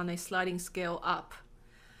like on a sliding scale up.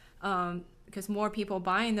 Because more people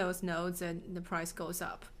buying those nodes and the price goes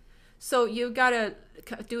up. So you gotta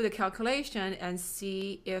do the calculation and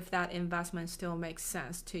see if that investment still makes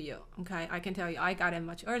sense to you. Okay, I can tell you I got in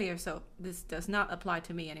much earlier, so this does not apply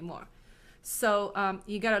to me anymore. So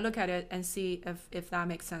you gotta look at it and see if that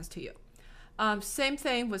makes sense to you. Same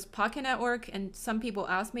thing with Pocket Network, and some people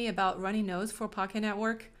ask me about running nodes for Pocket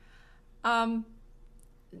Network.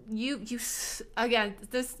 You've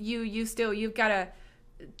gotta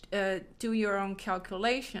do your own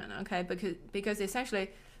calculation, okay? Because essentially,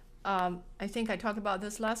 I think I talked about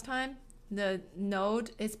this last time. The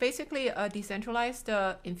node is basically a decentralized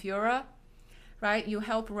Infura, right? You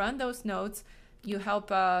help run those nodes. You help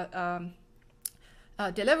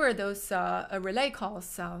deliver those relay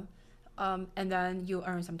calls, and then you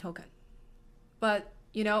earn some token. But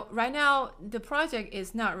right now the project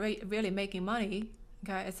is not really making money.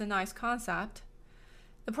 Okay, it's a nice concept.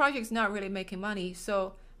 The project's not really making money,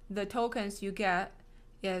 so the tokens you get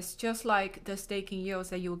is just like the staking yields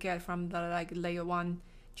that you get from the layer 1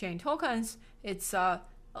 chain tokens. It's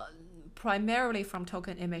primarily from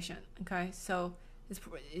token emission. Okay, so it's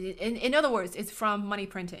in other words, it's from money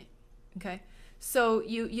printing. Okay, so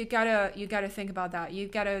you gotta think about that. You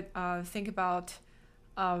gotta think about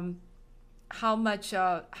how much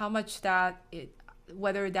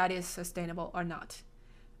whether that is sustainable or not.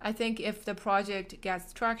 I think if the project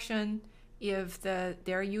gets traction, if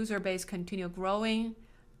their user base continue growing,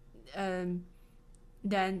 then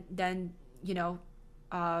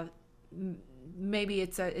maybe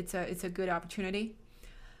it's a good opportunity.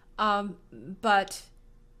 But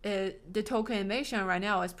the token emission right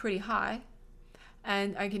now is pretty high,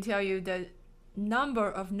 and I can tell you the number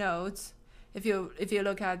of nodes. If you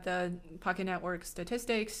look at the Pocket Network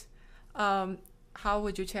statistics, how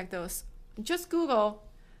would you check those? Just go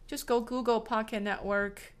Google Pocket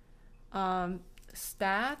Network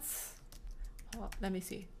stats. Let me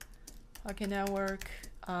see. Pocket Network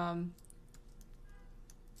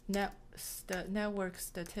network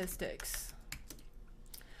statistics.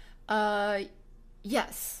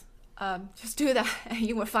 Yes. Just do that and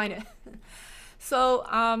you will find it. So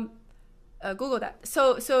Google that.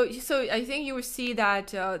 So I think you will see that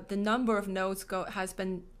the number of nodes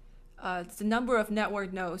the number of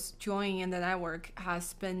network nodes joining in the network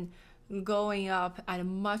has been going up at a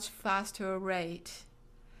much faster rate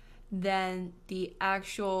than the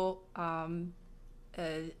actual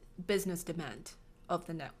business demand of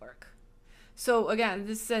the network. So again,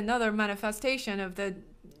 this is another manifestation of the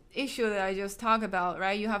issue that I just talked about,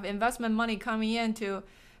 right? You have investment money coming into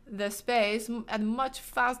the space at a much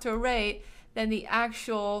faster rate than the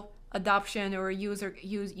actual adoption or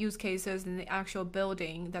use cases and the actual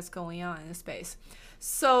building that's going on in the space.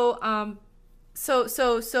 So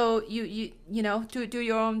you do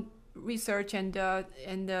your own research and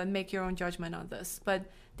make your own judgment on this. But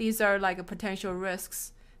these are like potential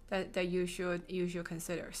risks that you should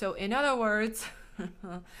consider. So in other words,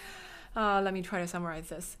 let me try to summarize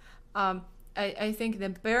this. I think the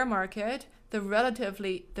bear market, the relative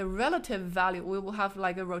value. We will have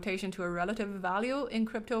like a rotation to a relative value in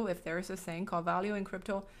crypto, if there is a thing called value in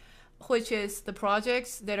crypto, which is the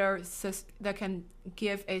projects that can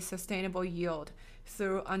give a sustainable yield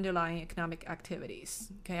through underlying economic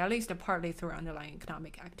activities. Okay, at least partly through underlying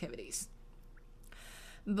economic activities.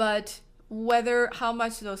 But how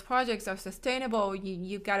much those projects are sustainable,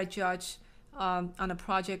 you've got to judge on a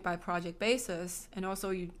project by project basis, and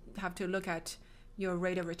also you have to look at your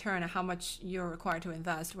rate of return and how much you're required to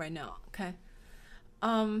invest right now. Okay.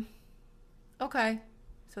 Okay.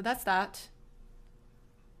 So that's that.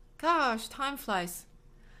 Gosh, time flies.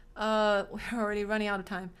 We're already running out of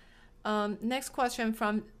time. Next question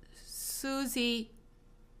from Susie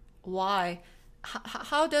Y.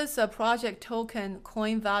 How does a project token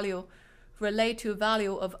coin value relate to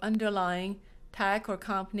value of underlying tech or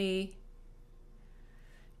company?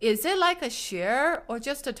 Is it like a share or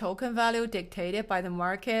just a token value dictated by the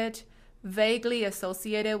market, vaguely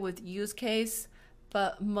associated with use case,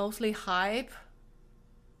 but mostly hype?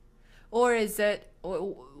 Or is it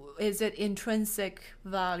intrinsic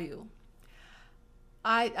value?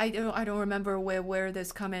 I don't remember where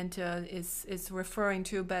this comment is referring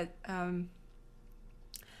to, but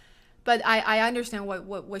I understand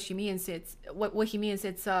what she means. What he means.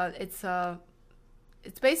 It's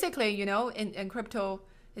basically, you know, in crypto,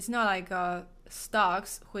 it's not like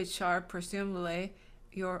stocks, which are presumably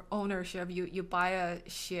your ownership. You buy a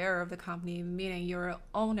share of the company, meaning you're an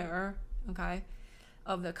owner, okay,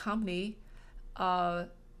 of the company,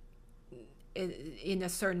 in a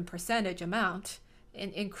certain percentage amount.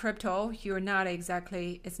 In crypto, you're not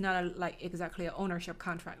exactly. It's not exactly an ownership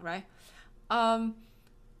contract, right? And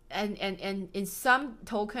in some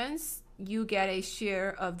tokens, you get a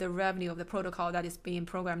share of the revenue of the protocol that is being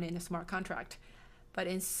programmed in a smart contract. But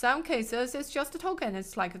in some cases, it's just a token.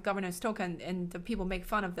 It's like a governance token, and the people make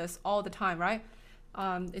fun of this all the time, right?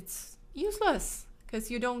 It's useless because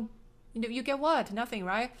you get what? Nothing,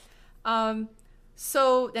 right?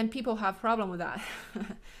 So then people have problem with that.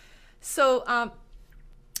 So I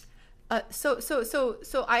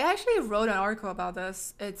actually wrote an article about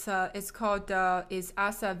this. It's called "Is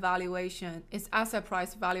Asset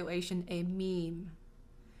Price Valuation a Meme?"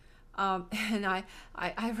 And I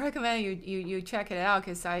recommend you check it out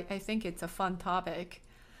because I think it's a fun topic.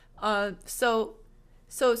 So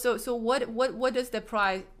what does the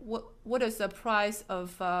price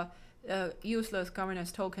of useless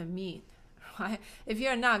governance token mean? Right? If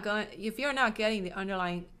you're not getting the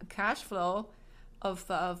underlying cash flow of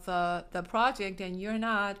the project, then you're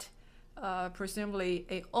not presumably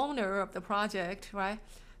a owner of the project, right?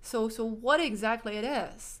 So what exactly it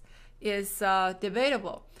is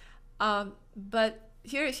debatable. But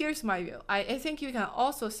here's my view. I think you can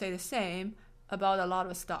also say the same about a lot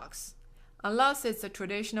of stocks, unless it's a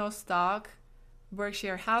traditional stock,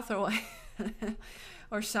 Berkshire Hathaway,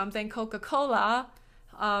 or something, Coca-Cola.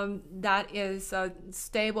 That is a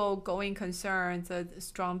stable going concern. It's a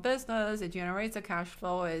strong business. It generates a cash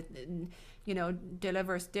flow. It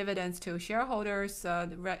delivers dividends to shareholders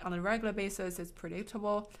on a regular basis. It's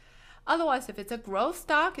predictable. Otherwise, if it's a growth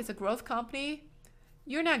stock, it's a growth company,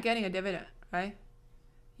 you're not getting a dividend, right?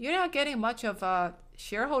 You're not getting much of a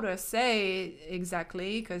shareholder say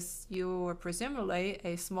exactly because you are presumably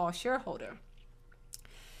a small shareholder.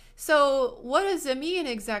 So what does it mean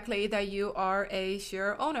exactly that you are a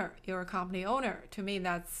share owner? You're a company owner. To me,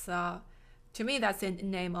 that's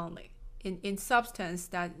in name only. In substance,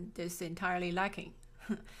 that is entirely lacking.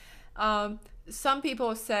 Some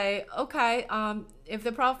people say, okay,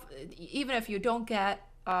 even if you don't get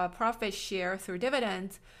profit share through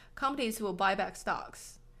dividends, companies will buy back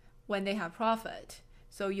stocks when they have profit,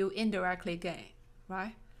 so you indirectly gain,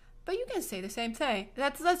 right? But you can say the same thing.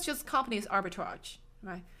 That's just companies arbitrage,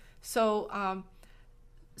 right? So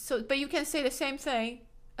but you can say the same thing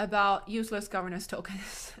about useless governance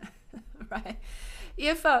tokens, right?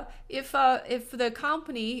 If the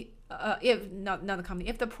company,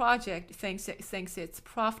 if the project thinks it's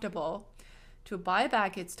profitable to buy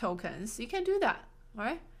back its tokens, you can do that,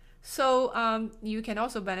 right? So you can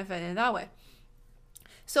also benefit in that way.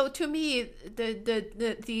 So to me,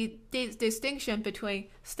 the distinction between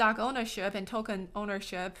stock ownership and token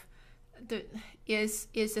ownership is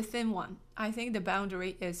a thin one. I think the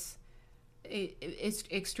boundary is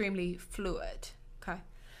extremely fluid. Okay,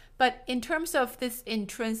 but in terms of this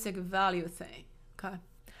intrinsic value thing, okay,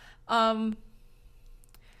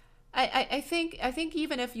 I think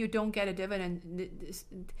even if you don't get a dividend,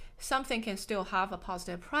 something can still have a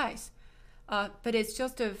positive price. But it's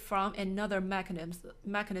just from another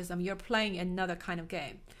mechanism. You're playing another kind of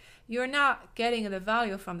game. You're not getting the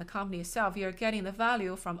value from the company itself. You're getting the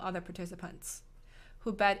value from other participants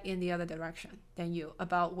who bet in the other direction than you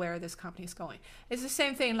about where this company is going. It's the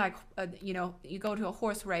same thing like, you go to a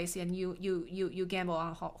horse race and you gamble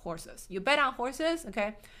on horses. You bet on horses,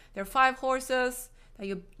 okay? There are 5 horses that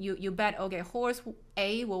you bet, okay, horse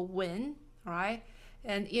A will win, all right?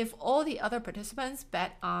 And if all the other participants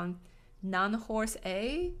bet on non-horse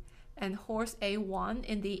A and horse A won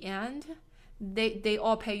in the end, they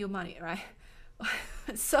all pay you money, right?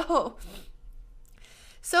 So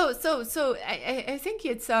I think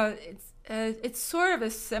it's sort of a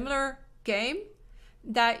similar game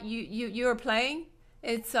that you're playing.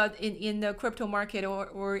 It's in the crypto market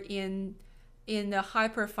or in the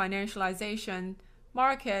hyper financialization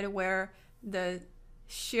market where the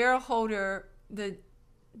shareholder,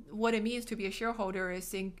 what it means to be a shareholder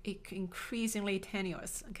is increasingly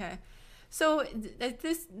tenuous. Okay, so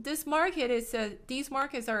this market is these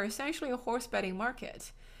markets are essentially a horse betting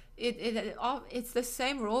market. It's the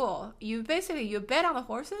same rule. You bet on the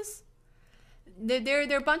horses. There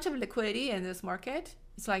are a bunch of liquidity in this market.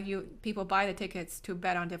 It's like people buy the tickets to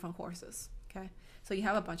bet on different horses. Okay, so you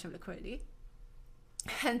have a bunch of liquidity,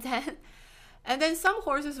 and then some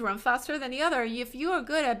horses run faster than the other. If you are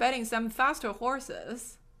good at betting some faster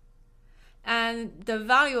horses, and the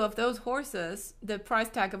value of those horses, the price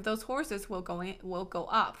tag of those horses will go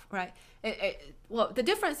up, right? Well, the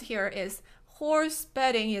difference here is horse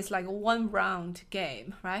betting is like a 1-round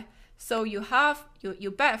game, right? So you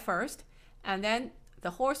bet first, and then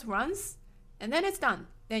the horse runs, and then it's done.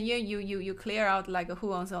 Then you clear out like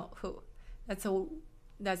who owns who. That's a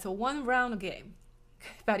 1-round game,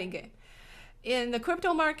 betting game. In the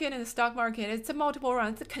crypto market and the stock market, it's a multiple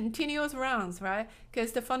rounds, it's continuous rounds, right?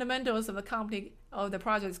 Because the fundamentals of the company, of the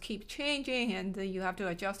projects keep changing, and you have to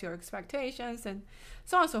adjust your expectations and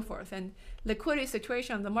so on and so forth. And liquidity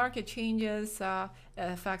situation of the market changes,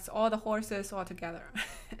 affects all the horses altogether.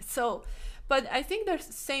 So, but I think the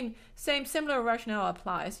similar rationale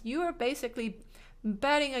applies. You are basically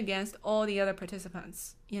betting against all the other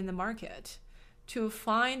participants in the market to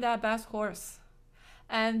find that best horse.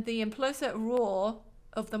 And the implicit rule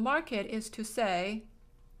of the market is to say,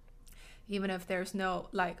 even if there's no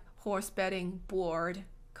like horse betting board,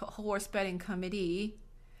 horse betting committee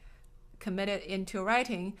committed into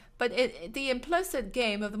writing, but the implicit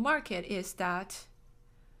game of the market is that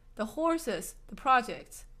the horses, the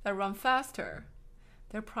projects that run faster,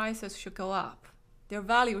 their prices should go up. Their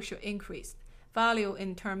value should increase. Value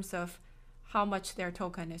in terms of how much their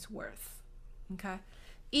token is worth. Okay?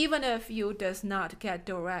 Even if you does not get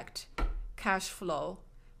direct cash flow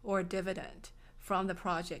or dividend from the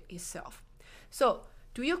project itself. So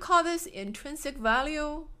do you call this intrinsic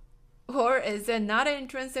value, or is it not an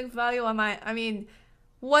intrinsic value? I mean,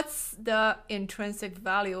 what's the intrinsic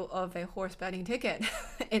value of a horse betting ticket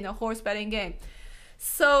in a horse betting game?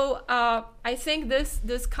 So I think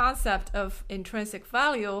this concept of intrinsic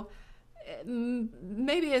value,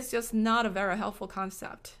 maybe it's just not a very helpful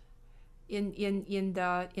concept in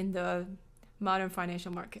the modern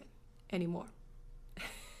financial market anymore.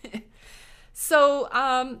 So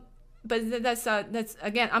but that's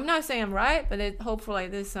again, I'm not saying I'm right, but hopefully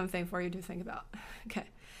this is something for you to think about. Okay,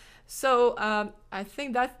 so I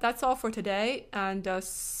think that's all for today. And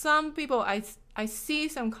some people, I see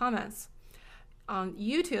some comments on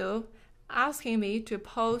YouTube asking me to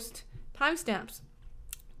post timestamps.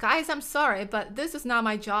 Guys, I'm sorry, but this is not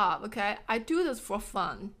my job. Okay, I do this for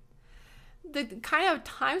fun. The kind of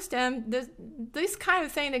timestamp, this kind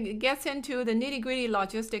of thing that gets into the nitty-gritty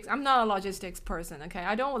logistics. I'm not a logistics person, okay?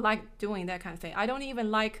 I don't like doing that kind of thing. I don't even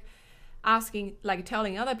like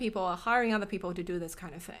telling other people or hiring other people to do this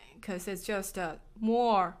kind of thing, because it's just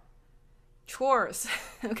more chores,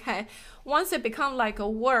 okay? Once it becomes like a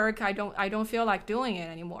work, I don't feel like doing it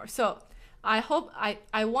anymore. So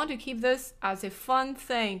I want to keep this as a fun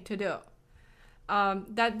thing to do.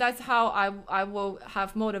 That's how I will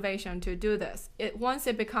have motivation to do this. Once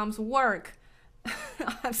it becomes work,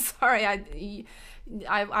 I'm sorry,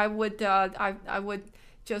 I would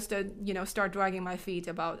just start dragging my feet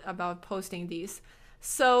about posting these.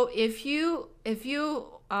 So if you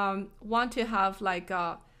want to have like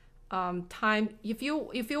time, if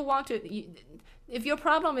you want to, if your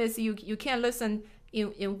problem is you can't listen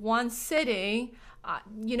in one sitting.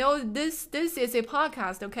 This is a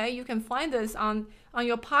podcast, okay? You can find this on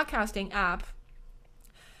your podcasting app.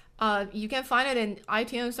 You can find it in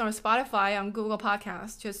iTunes or Spotify, on Google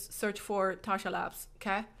Podcasts. Just search for Tasha Labs,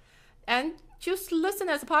 okay? And just listen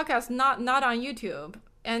as a podcast, not on YouTube.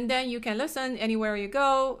 And then you can listen anywhere you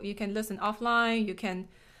go. You can listen offline. You can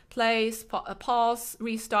play, pause,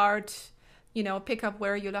 restart, pick up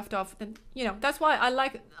where you left off. And that's why I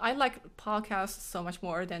like podcasts so much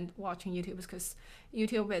more than watching YouTube, because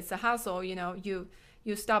YouTube, it's a hassle. You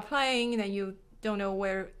stop playing, and then you don't know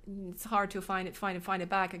where. It's hard to find it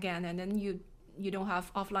back again, and then you don't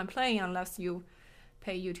have offline playing unless you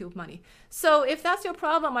pay YouTube money. So if that's your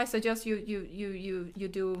problem, I suggest you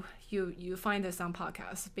find this on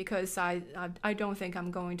podcasts, because I don't think I'm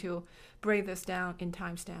going to break this down in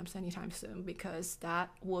timestamps anytime soon, because that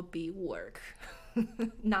would be work,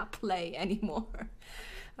 not play anymore.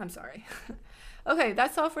 I'm sorry. Okay,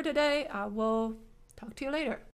 that's all for today. I will talk to you later.